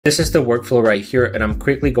This is the workflow right here, and I'm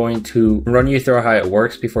quickly going to run you through how it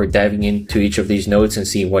works before diving into each of these nodes and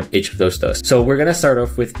seeing what each of those does. So we're going to start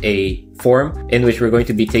off with a form in which we're going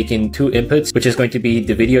to be taking two inputs, which is going to be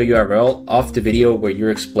the video URL of the video where you're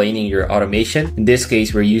explaining your automation. In this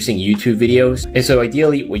case, we're using YouTube videos. And so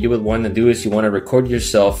ideally what you would want to do is you want to record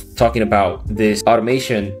yourself talking about this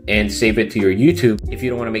automation and save it to your YouTube. If you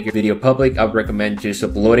don't want to make your video public, I would recommend just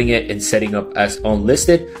uploading it and setting up as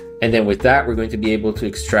unlisted. And then with that, we're going to be able to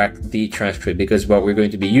extract the transcript, because what we're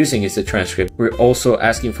going to be using is the transcript. We're also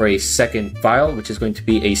asking for a second file, which is going to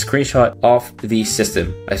be a screenshot of the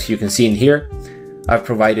system. As you can see in here, I've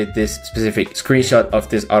provided this specific screenshot of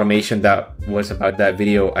this automation that was about that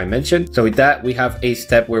video I mentioned. So with that, we have a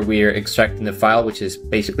step where we're extracting the file, which is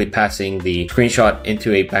basically passing the screenshot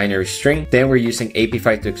into a binary string. Then we're using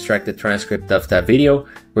Apify to extract the transcript of that video.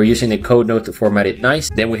 We're using the code node to format it nice.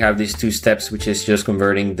 Then we have these two steps, which is just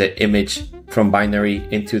converting the image from binary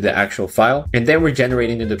into the actual file. And then we're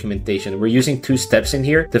generating the documentation. We're using two steps in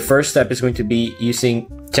here. The first step is going to be using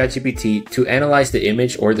ChatGPT to analyze the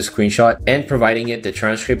image or the screenshot and providing it the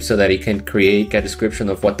transcript so that it can create a description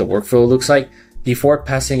of what the workflow looks like before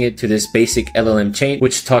passing it to this basic LLM chain,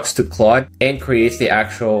 which talks to Claude and creates the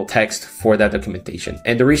actual text for that documentation.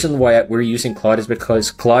 And the reason why we're using Claude is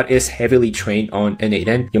because Claude is heavily trained on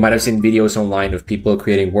N8N. You might have seen videos online of people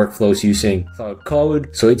creating workflows using Claude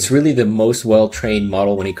Code. So it's really the most well-trained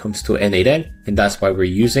model when it comes to N8N, and that's why we're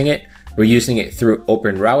using it. We're using it through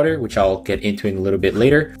OpenRouter, which I'll get into in a little bit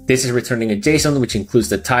later. This is returning a JSON, which includes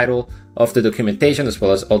the title of the documentation, as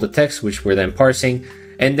well as all the text, which we're then parsing.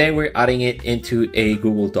 And then we're adding it into a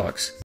Google Docs.